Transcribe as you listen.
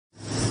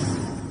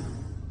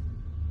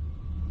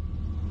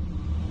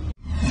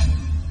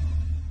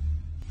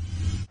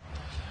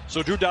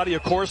So Drew Doughty,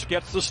 of course,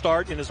 gets the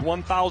start in his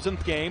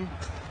 1,000th game.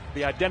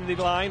 The identity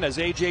line, as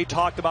AJ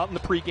talked about in the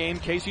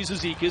pregame, Casey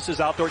Zizekas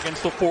is out there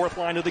against the fourth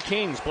line of the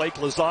Kings. Blake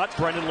Lizotte,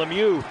 Brendan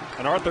Lemieux,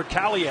 and Arthur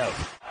Kaliev.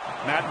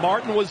 Matt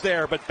Martin was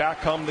there, but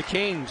back come the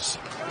Kings.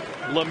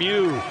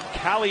 Lemieux,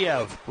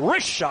 Kaliev,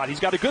 wrist shot. He's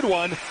got a good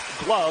one.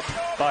 Gloved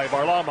by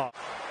Varlamov.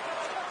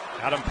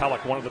 Adam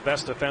Pelech, one of the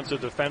best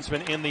defensive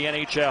defensemen in the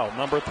NHL.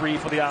 Number 3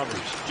 for the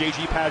Islanders.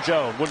 J.G.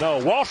 Pajot. Well,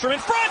 no, Wahlstrom in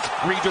front.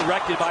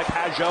 Redirected by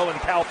Pajot, and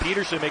Cal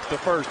Peterson makes the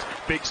first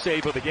big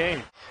save of the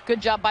game.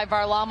 Good job by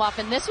Varlamov,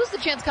 and this was the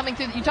chance coming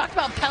through. You talked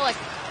about Pelech.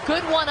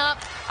 Good one up.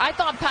 I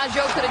thought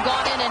Pajot could have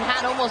gone in and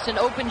had almost an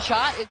open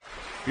shot.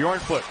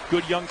 Bjornfoot,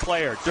 good young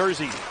player.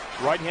 Dursey,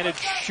 right-handed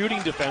shooting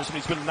defenseman.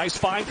 He's been a nice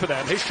find for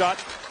them. His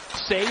shot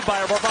saved by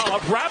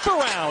Varlamov. Wrap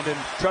around, and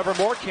Trevor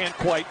Moore can't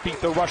quite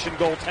beat the Russian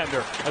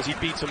goaltender as he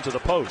beats him to the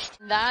post.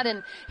 That,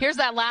 and here's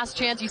that last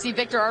chance. You see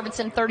Victor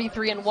Arvidsson,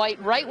 33 in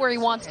white, right where he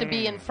wants to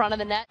be in front of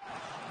the net.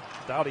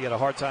 Doughty had a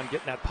hard time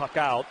getting that puck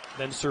out,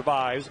 then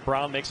survives.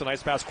 Brown makes a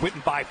nice pass.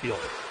 Quinton Byfield.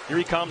 Here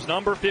he comes,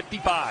 number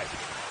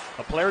 55.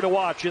 A player to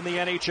watch in the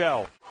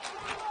NHL.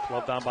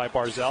 12 down by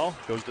Barzell.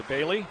 Goes to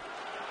Bailey.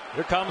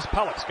 Here comes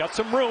Pelech. Got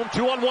some room.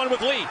 2-on-1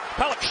 with Lee.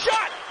 Pelech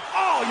shot!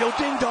 Oh, yo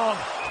ding dong!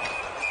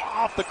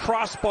 Off the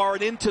crossbar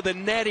and into the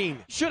netting.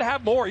 Should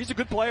have more. He's a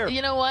good player.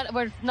 You know what?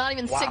 We're not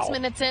even 6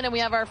 minutes in and we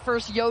have our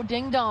first yo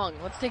ding dong.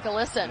 Let's take a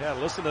listen. Yeah,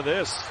 listen to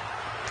this.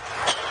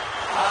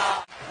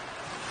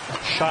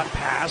 Shot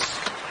pass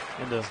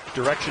in the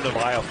direction of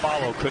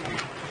Iafallo,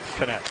 couldn't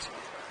connect.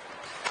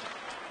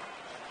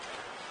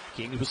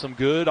 Kings with some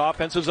good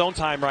offensive zone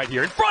time right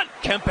here. In front,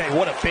 Kempe,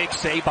 what a big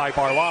save by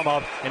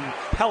Varlamov, and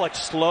Pelech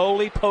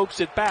slowly pokes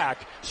it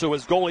back so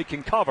his goalie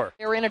can cover.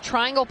 They're in a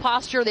triangle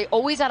posture. They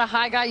always had a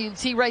high guy. You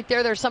see right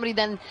there's somebody,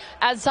 then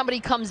as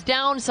somebody comes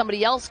down,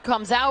 somebody else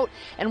comes out,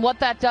 and what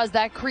that does,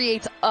 that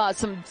creates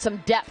some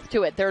depth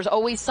to it. There's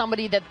always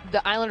somebody that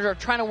the Islanders are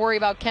trying to worry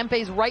about.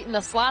 Kempe's right in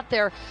the slot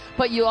there,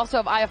 but you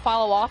also have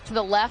Iafallo off to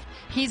the left.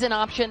 He's an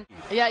option.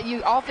 Yeah,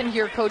 you often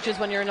hear coaches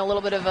when you're in a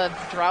little bit of a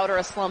drought or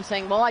a slump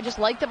saying, well, I just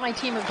like that my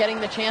team is getting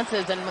the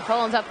chances, and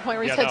McClellan's at the point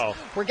where he says,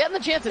 we're getting the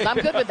chances. I'm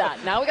good with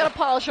that. Now we got to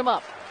polish them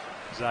up.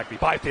 Exactly.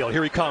 Byfield,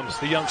 here he comes,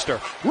 the youngster.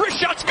 Wrist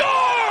shot,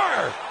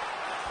 score!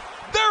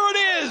 There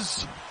it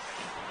is!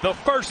 The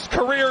first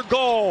career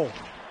goal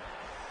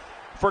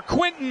for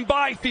Quinton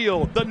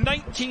Byfield, the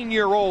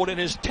 19-year-old in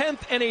his 10th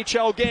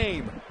NHL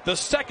game. The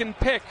second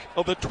pick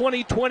of the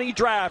 2020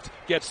 draft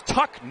gets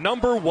tuck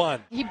number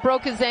 1. He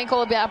broke his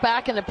ankle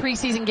back in the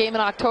preseason game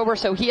in October,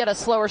 so he had a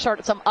slower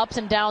start, some ups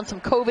and downs, some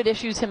COVID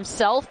issues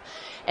himself.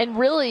 And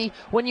really,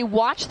 when you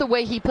watch the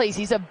way he plays,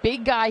 he's a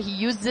big guy. He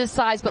uses his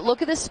size, but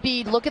look at the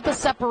speed, look at the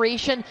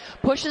separation,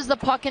 pushes the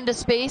puck into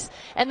space,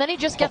 and then he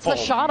just gets the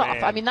shot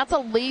off. I mean, that's a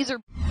laser.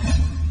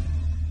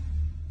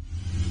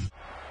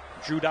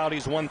 Drew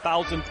Doughty's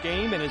 1,000th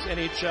game in his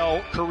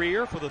NHL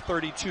career for the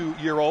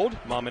 32-year-old.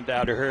 Mom and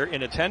Dad are here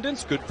in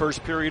attendance. Good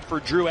first period for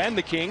Drew and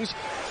the Kings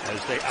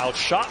as they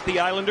outshot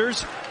the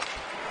Islanders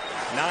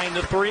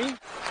 9-3.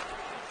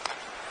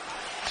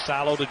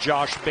 Salo to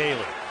Josh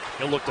Bailey.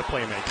 He'll look to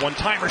play make.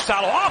 One-timer,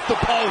 Salo off the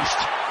post.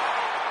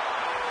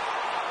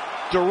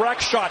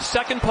 Direct shot,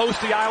 second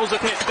post, the Isles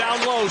have hit. Down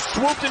low,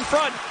 swooped in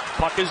front.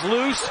 Puck is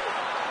loose.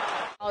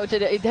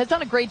 It has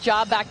done a great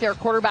job back there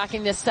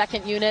quarterbacking this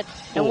second unit.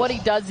 And what he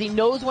does, he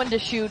knows when to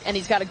shoot, and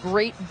he's got a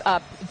great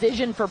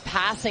vision for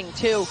passing,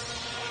 too.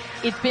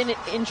 It's been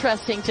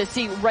interesting to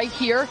see right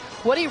here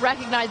what he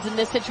recognized in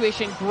this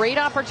situation. Great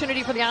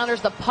opportunity for the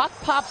Islanders. The puck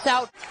pops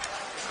out.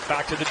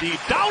 Back to the D.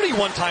 Doughty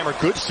one-timer.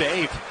 Good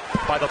save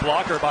by the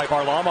blocker by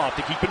Varlamov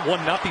to keep it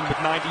 1-0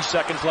 with 90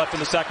 seconds left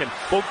in the second.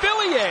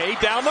 Beauvillier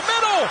down the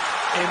middle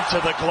into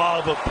the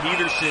glove of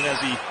Peterson as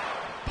he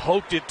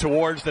poked it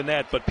towards the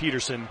net, but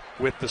Peterson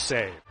with the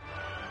save.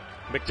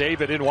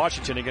 McDavid in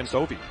Washington against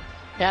Ovi.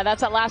 Yeah,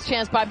 that's that last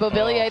chance by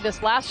Beauvillier.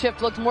 This last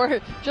shift looked more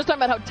just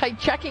talking about how tight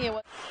checking it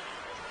was.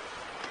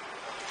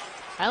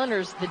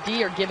 Islanders, the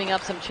D, are giving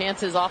up some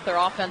chances off their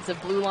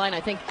offensive blue line. I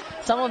think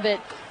some of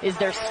it is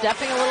they're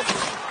stepping a little.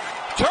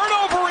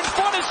 Turnover in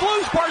front is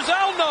loose.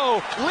 Barzell,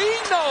 no. Lee,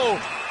 no.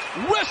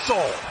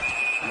 Whistle.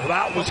 Well,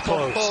 that was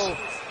close.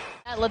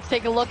 Let's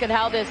take a look at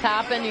how this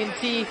happened. You can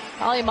see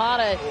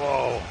Alimata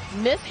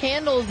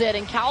mishandles it,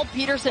 and Cal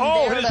Peterson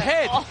there. His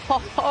head.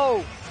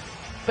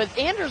 But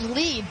Anders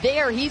Lee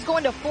there, he's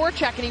going to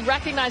forecheck, and he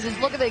recognizes,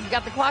 look at it,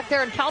 got the clock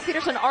there, and Cal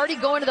Peterson already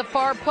going to the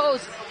far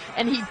post,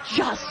 and he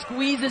just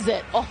squeezes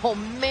it. Oh,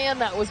 man,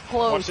 that was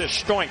close. Watch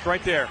this, stoink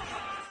right there.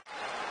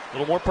 A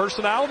little more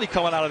personality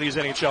coming out of these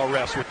NHL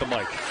refs with the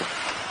mic.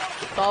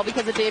 It's all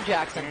because of Dave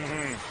Jackson.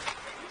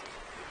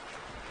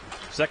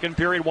 Second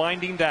period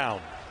winding down.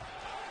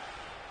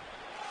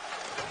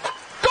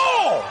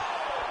 Goal!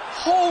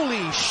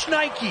 Holy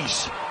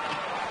shnikes.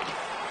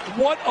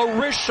 What a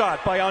wrist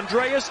shot by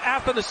Andreas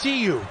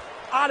Athanasiou.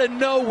 Out of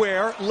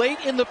nowhere, late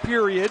in the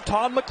period,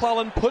 Todd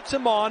McClellan puts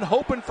him on,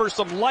 hoping for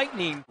some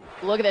lightning.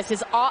 Look at this.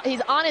 He's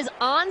on his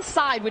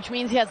onside, which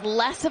means he has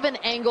less of an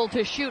angle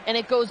to shoot, and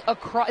it goes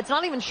across. It's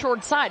not even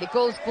short side. It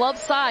goes glove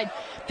side.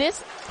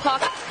 This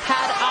puck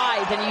had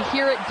eyes, and you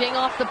hear it ding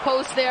off the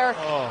post there.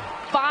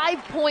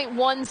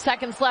 5.1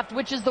 seconds left,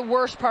 which is the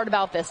worst part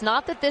about this.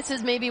 Not that this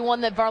is maybe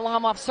one that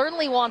Varlamov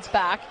certainly wants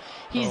back.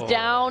 He's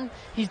down.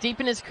 He's deep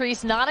in his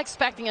crease, not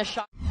expecting a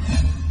shot.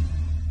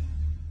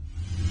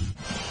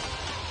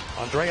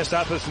 Andreas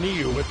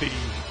Athasniu with the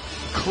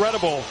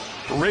incredible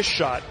wrist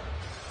shot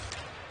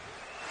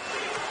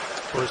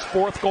for his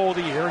 4th goal of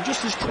the year and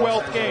just his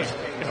 12th game.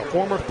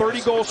 Former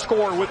 30-goal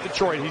scorer with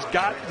Detroit. He's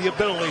got the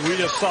ability. We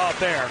just saw it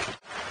there.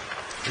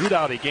 Drew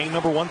Doughty, game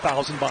number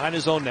 1,000 behind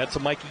his own net to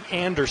Mikey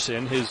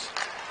Anderson, his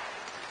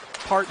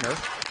partner.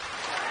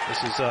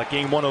 This is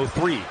game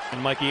 103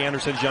 in Mikey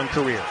Anderson's young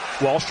career.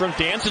 Wahlstrom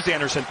dances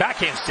Anderson.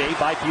 Backhand save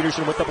by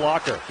Peterson with the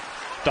blocker.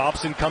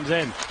 Dobson comes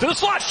in to the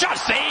slot shot.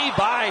 Saved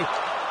by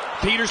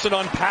Peterson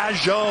on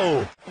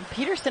Pajot. And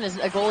Peterson is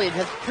a goalie that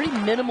has pretty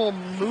minimal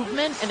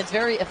movement, and it's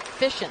very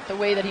efficient the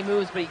way that he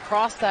moves, but he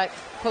crossed that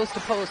post to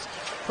post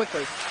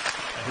quickly.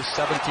 His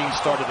 17th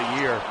start of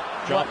the year,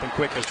 jumping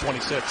quick as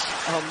 26.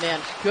 Oh man,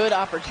 good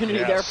opportunity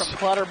there from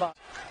Clutterbuck.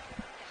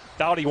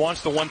 Doughty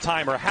wants the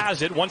one-timer,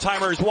 has it.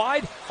 One-timer is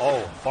wide.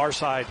 Far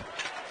side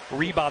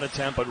rebound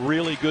attempt, but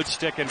really good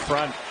stick in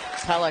front.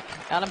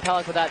 Adam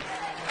Pelech with that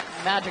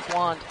magic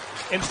wand.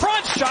 In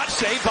front, shot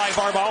saved by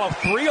Varlamov.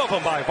 3 of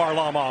them by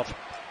Varlamov.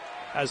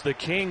 As the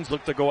Kings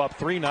look to go up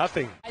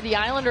 3-0. The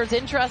Islanders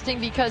interesting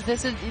because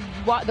this is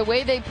the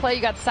way they play.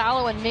 You got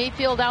Salo and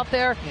Mayfield out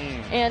there,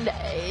 and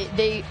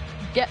they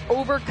get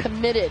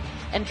overcommitted.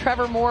 And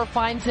Trevor Moore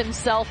finds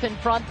himself in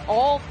front.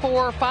 All 4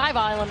 or 5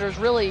 Islanders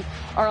really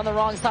are on the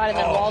wrong side, and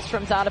then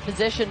Wahlstrom's out of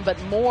position. But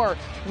Moore,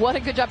 what a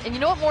good job. And you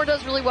know what Moore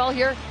does really well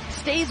here?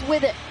 Stays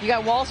with it. You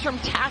got Wahlstrom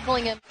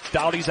tackling him.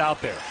 Doughty's out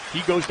there.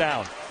 He goes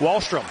down.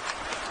 Wahlstrom.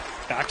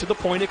 Back to the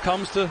point it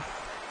comes to.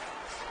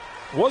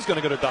 Was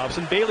going to go to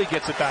Dobson. Bailey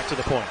gets it back to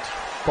the point.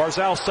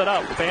 Barzal set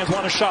up. The fans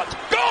want a shot.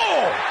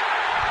 Goal!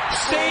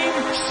 Same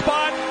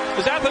spot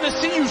as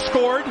Athanasiou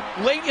scored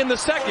late in the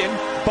second.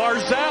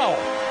 Barzal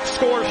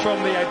scores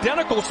from the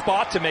identical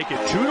spot to make it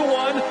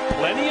 2-1.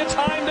 Plenty of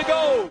time to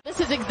go. This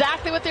is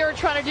exactly what they were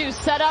trying to do.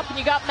 Set up, and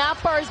you got Matt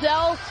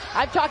Barzal.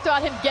 I've talked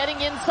about him getting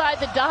inside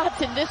the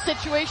dots. In this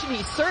situation,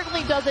 he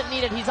certainly doesn't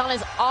need it. He's on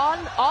his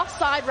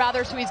offside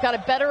rather, so he's got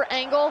a better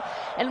angle.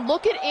 And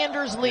look at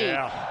Anders Lee.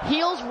 Yeah.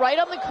 Heels right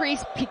on the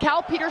crease.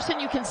 Cal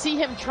Peterson, you can see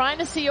him trying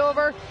to see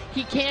over.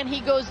 He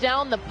goes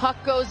down. The puck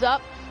goes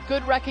up.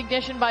 Good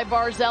recognition by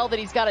Barzal that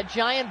he's got a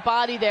giant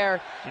body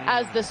there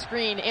as the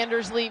screen.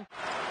 Anders Lee.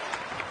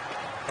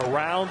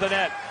 Around the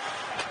net.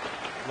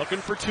 Looking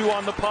for 2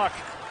 on the puck.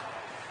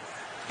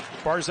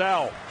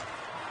 Barzal.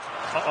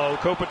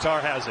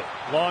 Kopitar has it.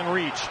 Long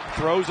reach.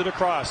 Throws it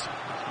across.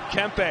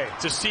 Kempe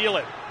to seal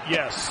it.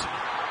 Yes.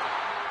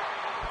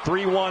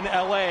 3-1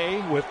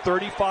 LA with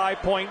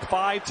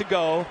 35.5 to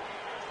go.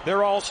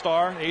 Their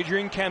all-star,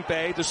 Adrian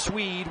Kempe, the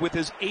Swede, with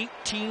his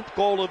 18th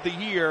goal of the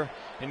year.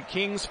 And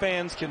Kings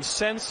fans can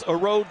sense a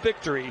road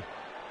victory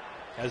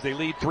as they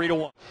lead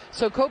 3-1.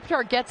 So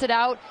Kopitar gets it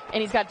out,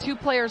 and he's got 2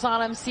 players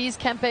on him, sees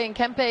Kempe, and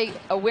Kempe,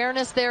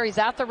 awareness there. He's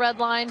at the red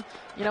line.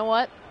 You know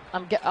what?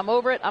 I'm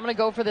over it. I'm going to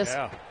go for this.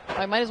 Yeah.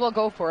 I might as well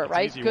go for it,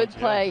 right? Good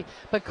play. Yeah.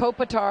 But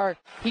Kopitar,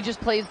 he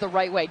just plays the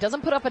right way.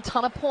 Doesn't put up a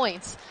ton of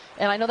points,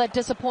 and I know that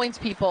disappoints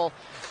people,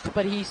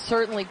 but he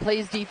certainly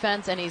plays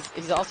defense, and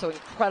he's also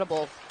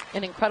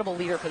an incredible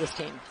leader for this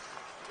team.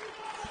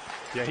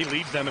 Yeah, he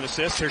leads them in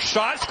assists. Here's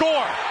shot,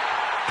 score!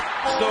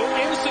 So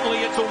instantly,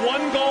 it's a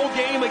 1-goal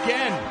game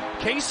again.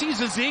 Casey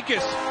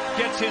Zizekas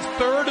gets his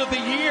 3rd of the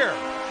year.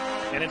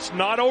 And it's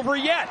not over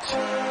yet.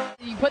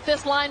 You put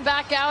this line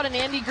back out, and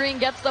Andy Green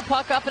gets the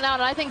puck up and out.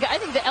 And I think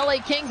the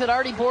LA Kings had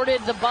already boarded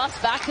the bus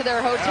back to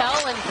their hotel.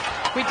 And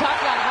we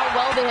talked about how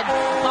well they had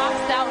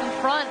boxed out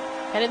in front.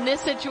 And in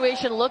this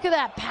situation, look at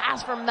that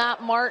pass from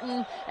Matt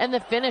Martin and the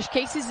finish.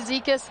 Casey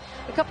Zizekas,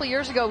 a couple of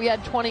years ago, he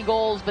had 20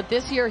 goals. But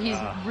this year, he's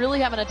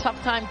really having a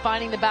tough time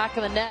finding the back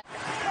of the net.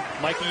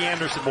 Mikey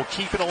Anderson will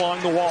keep it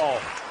along the wall.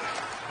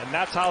 And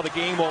that's how the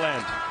game will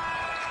end.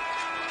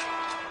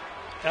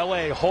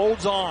 LA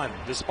holds on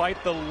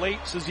despite the late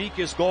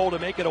Zizekas goal to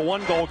make it a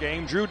 1-goal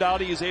game. Drew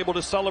Doughty is able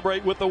to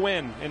celebrate with the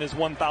win in his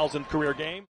 1,000th career game.